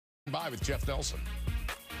By with Jeff Nelson.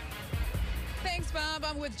 Thanks, Bob.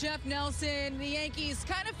 I'm with Jeff Nelson. The Yankees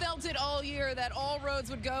kind of felt it all year that all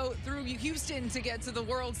roads would go through Houston to get to the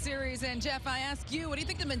World Series. And, Jeff, I ask you, what do you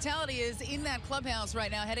think the mentality is in that clubhouse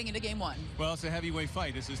right now heading into Game 1? Well, it's a heavyweight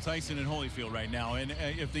fight. This is Tyson and Holyfield right now. And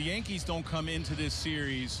if the Yankees don't come into this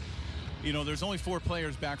series, you know, there's only 4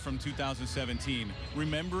 players back from 2017.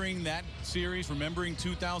 Remembering that series, remembering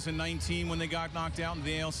 2019 when they got knocked out in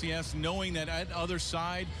the ALCS, knowing that at the other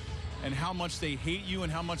side and how much they hate you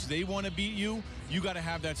and how much they want to beat you, you got to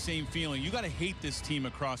have that same feeling. You got to hate this team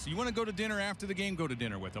across. You want to go to dinner after the game, go to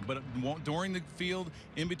dinner with them. But during the field,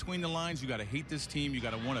 in between the lines, you got to hate this team. You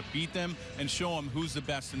got to want to beat them and show them who's the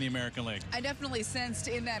best in the American League. I definitely sensed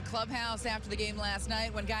in that clubhouse after the game last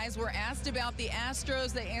night when guys were asked about the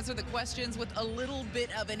Astros, they answered the questions with a little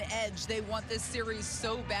bit of an edge. They want this series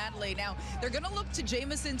so badly. Now, they're going to look to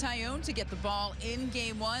Jameson Taillon to get the ball in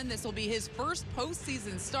Game 1. This will be his first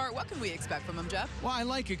postseason start. What can we expect from him, Jeff? Well, I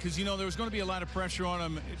like it because, you know, there was going to be a lot of pressure on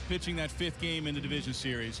him pitching that 5th game in the division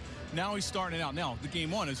series. Now he's starting it out. Now, the Game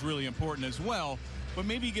 1 is really important as well, but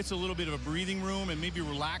maybe he gets a little bit of a breathing room and maybe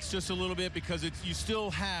relax just a little bit because you still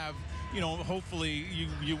have, you know, hopefully,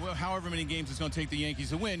 however many games it's going to take the Yankees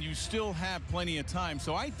to win, you still have plenty of time.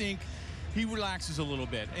 So I think he relaxes a little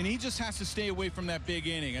bit, and he just has to stay away from that big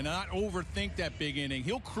inning and not overthink that big inning.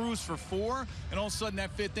 He'll cruise for 4, and all of a sudden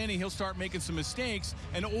that 5th inning, he'll start making some mistakes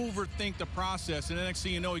and overthink the process, and the next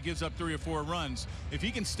thing you know, he gives up 3 or 4 runs. If he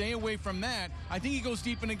can stay away from that, I think he goes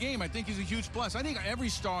deep in the game. I think he's a huge plus. I think every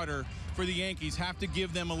starter for the Yankees have to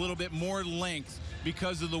give them a little bit more length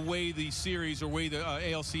because of the way the series or way the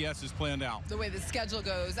ALCS is planned out. The way the schedule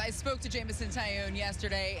goes. I spoke to Jameson Taillon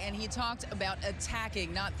yesterday, and he talked about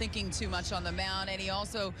attacking, not thinking too much on the mound, and he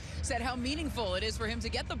also said how meaningful it is for him to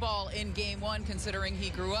get the ball in Game 1, considering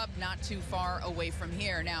he grew up not too far away from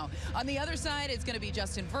here. Now, on the other side, it's going to be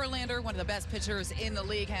Justin Verlander, one of the best pitchers in the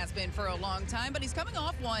league, has been for a long time, but he's coming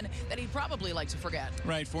off one that he'd probably like to forget.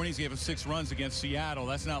 Right, Forney's gave us 6 runs against Seattle.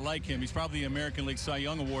 That's not like him. He's probably the American League Cy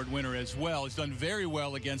Young Award winner as well. He's done very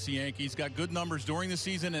well against the Yankees, got good numbers during the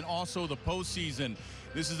season and also the postseason.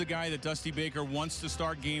 This is a guy that Dusty Baker wants to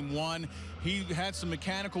start Game 1. He had some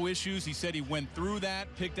mechanical issues. He said he went through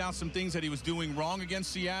that, picked out some things that he was doing wrong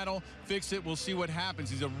against Seattle, fixed it. We'll see what happens.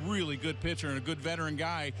 He's a really good pitcher and a good veteran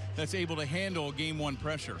guy that's able to handle Game 1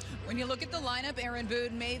 pressure. When you look at the lineup, Aaron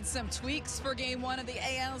Boone made some tweaks for Game 1 of the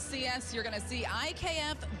ALCS. You're going to see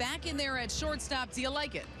IKF back in there at shortstop. Do you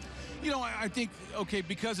like it? You know, I think, okay,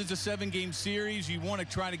 because it's a 7-game series, you want to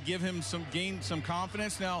try to give him gain some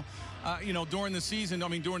confidence. Now, you know, during the season, I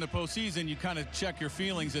mean, during the postseason, you kind of check your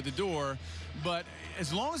feelings at the door. But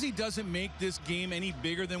as long as he doesn't make this game any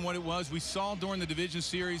bigger than what it was, we saw during the division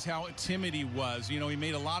series how timid he was. You know, he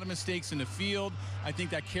made a lot of mistakes in the field. I think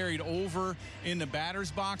that carried over in the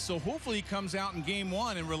batter's box. So hopefully he comes out in Game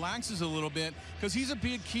 1 and relaxes a little bit because he's a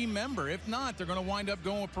big key member. If not, they're going to wind up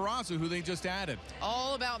going with Peraza, who they just added.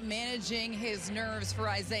 All about managing his nerves for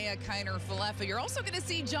Isaiah Kiner-Falefa. You're also going to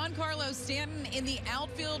see Giancarlo Stanton in the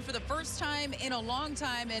outfield for the first time in a long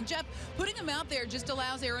time. And, Jeff, putting him out there just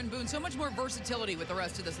allows Aaron Boone so much more versatility with the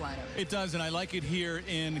rest of this lineup. It does, and I like it here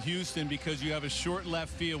in Houston because you have a short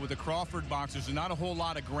left field with the Crawford boxers and not a whole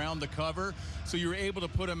lot of ground to cover, so you're able to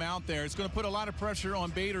put him out there. It's going to put a lot of pressure on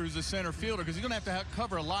Bader, who's a center fielder, because he's going to have to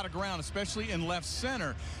cover a lot of ground, especially in left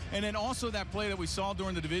center. And then also that play that we saw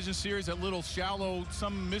during the division series, that little shallow,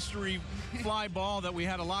 some mystery fly ball that we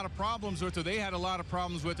had a lot of problems with, or they had a lot of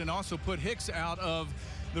problems with, and also put Hicks out of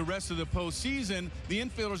the rest of the postseason. The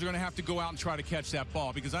infielders are going to have to go out and try to catch that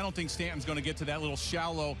ball because I don't think Stanton's going to get to that little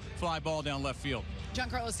shallow fly ball down left field.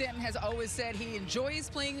 Giancarlo Stanton has always said he enjoys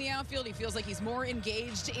playing the outfield. He feels like he's more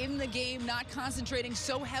engaged in the game, not concentrating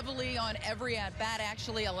so heavily on every at-bat.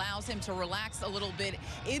 Actually allows him to relax a little bit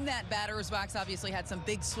in that batter's box. Obviously had some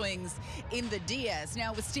big swings in the DS.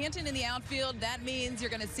 Now with Stanton in the outfield, that means you're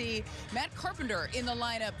going to see Matt Carpenter in the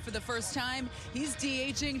lineup for the first time. He's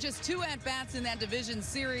DHing just 2 at-bats in that division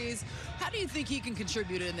series. How do you think he can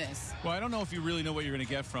contribute in this? Well, I don't know if you really know what you're going to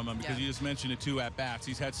get from him because you just mentioned the 2 at-bats.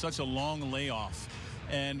 He's had such a long layoff.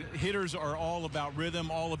 And hitters are all about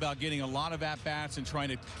rhythm, all about getting a lot of at-bats and trying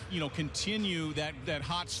to, you know, continue that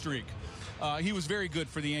hot streak. He was very good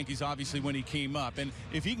for the Yankees, obviously, when he came up. And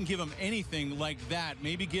if he can give him anything like that,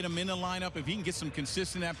 maybe get him in the lineup, if he can get some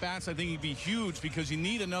consistent at-bats, I think he'd be huge because you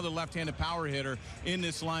need another left-handed power hitter in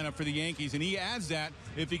this lineup for the Yankees. And he adds that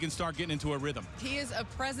if he can start getting into a rhythm. He is a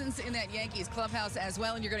presence in that Yankees clubhouse as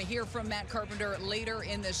well, and you're going to hear from Matt Carpenter later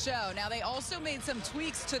in the show. Now, they also made some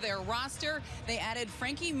tweaks to their roster. They added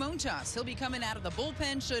Frankie Montas. He'll be coming out of the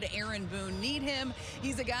bullpen should Aaron Boone need him.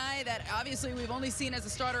 He's a guy that obviously we've only seen as a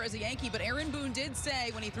starter as a Yankee, but Aaron Boone did say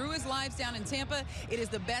when he threw his lives down in Tampa, it is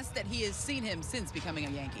the best that he has seen him since becoming a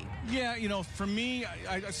Yankee. Yeah, you know, for me,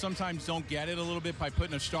 I sometimes don't get it a little bit by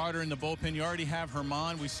putting a starter in the bullpen. You already have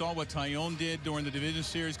Herman. We saw what Tyone did during the division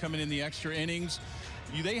series, coming in the extra innings.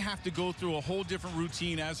 They have to go through a whole different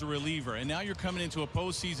routine as a reliever. And now you're coming into a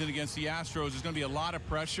postseason against the Astros. There's going to be a lot of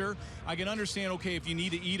pressure. I can understand, okay, if you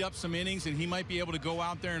need to eat up some innings, and he might be able to go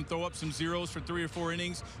out there and throw up some zeros for 3 or 4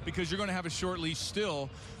 innings, because you're going to have a short leash still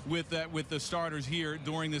with the starters here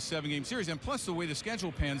during this 7-game series. And plus, the way the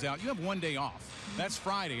schedule pans out, you have 1 day off. That's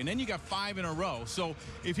Friday. And then you got 5 in a row. So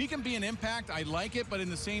if he can be an impact, I like it. But in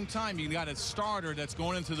the same time, you got a starter that's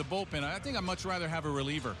going into the bullpen. I think I'd much rather have a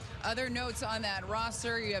reliever. Other notes on that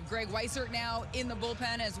roster, you have Greg Weissert now in the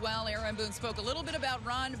bullpen as well. Aaron Boone spoke a little bit about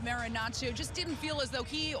Ron Marinaccio. Just didn't feel as though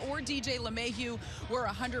he or DJ LeMahieu were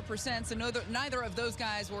 100%. So neither of those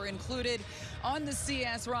guys were included on the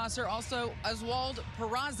CS roster. Also, Oswald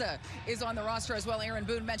Peraza is on the roster as well. Aaron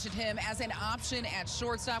Boone mentioned him as an option at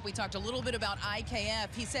shortstop. We talked a little bit about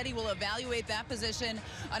IKF. He said he will evaluate that position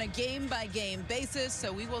on a game-by-game basis,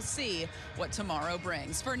 so we will see what tomorrow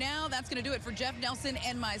brings. For now, that's going to do it for Jeff Nelson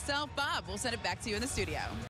and myself. Bob, we'll send it back to you in the studio.